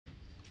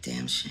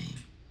Damn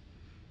shame.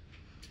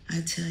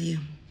 I tell you,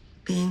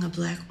 being a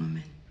black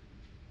woman,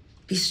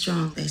 be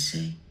strong, they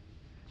say.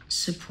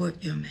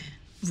 Support your man.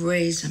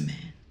 Raise a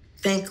man.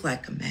 Think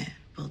like a man.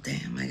 Well,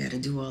 damn, I gotta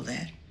do all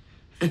that.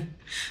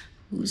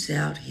 Who's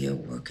out here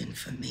working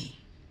for me?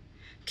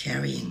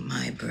 Carrying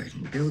my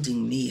burden,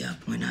 building me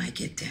up when I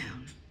get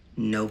down?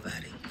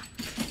 Nobody.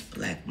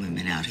 Black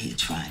women out here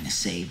trying to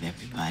save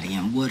everybody,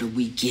 and what do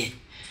we get?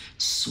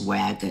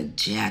 Swagger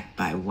jacked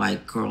by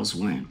white girls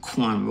wearing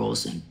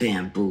cornrows and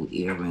bamboo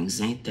earrings.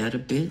 Ain't that a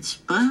bitch?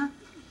 But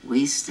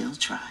we still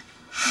try.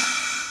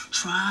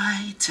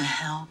 Try to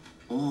help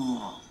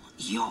all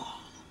y'all,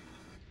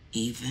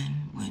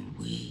 even when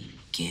we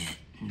get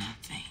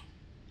nothing.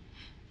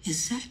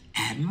 Is that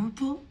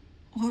admirable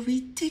or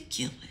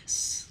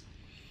ridiculous?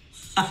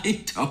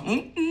 I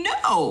don't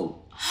know.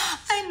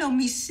 I know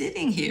me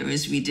sitting here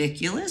is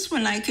ridiculous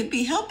when I could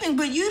be helping,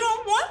 but you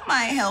don't want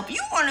my help.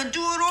 You want to do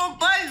it all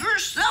by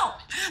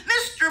yourself.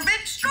 Mr.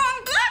 Big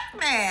Strong Black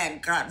Man.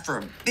 God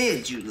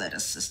forbid you let a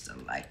sister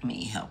like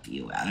me help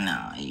you out.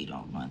 No, you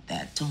don't want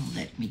that. Don't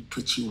let me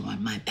put you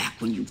on my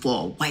back when you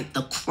fall. Wipe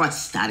the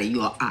crust out of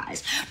your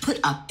eyes. Put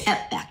a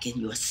pep back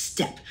in your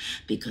step.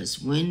 Because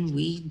when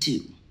we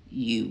do,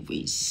 you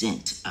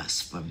resent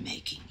us for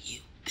making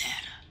you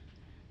better,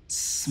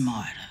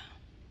 smarter,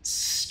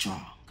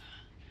 stronger.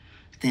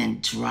 Then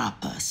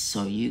drop us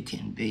so you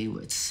can be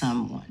with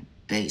someone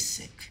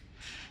basic.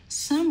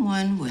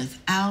 Someone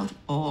without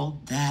all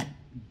that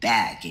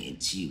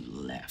baggage you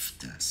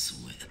left us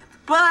with.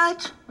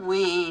 But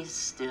we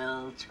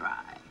still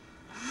try.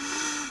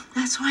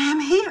 That's why I'm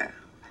here.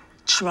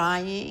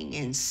 Trying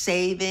and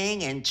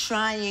saving and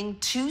trying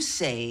to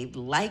save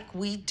like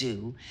we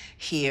do.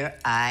 Here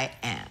I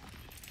am.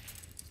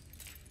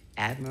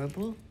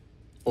 Admirable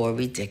or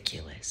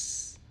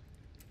ridiculous?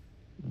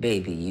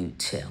 Baby, you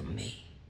tell me.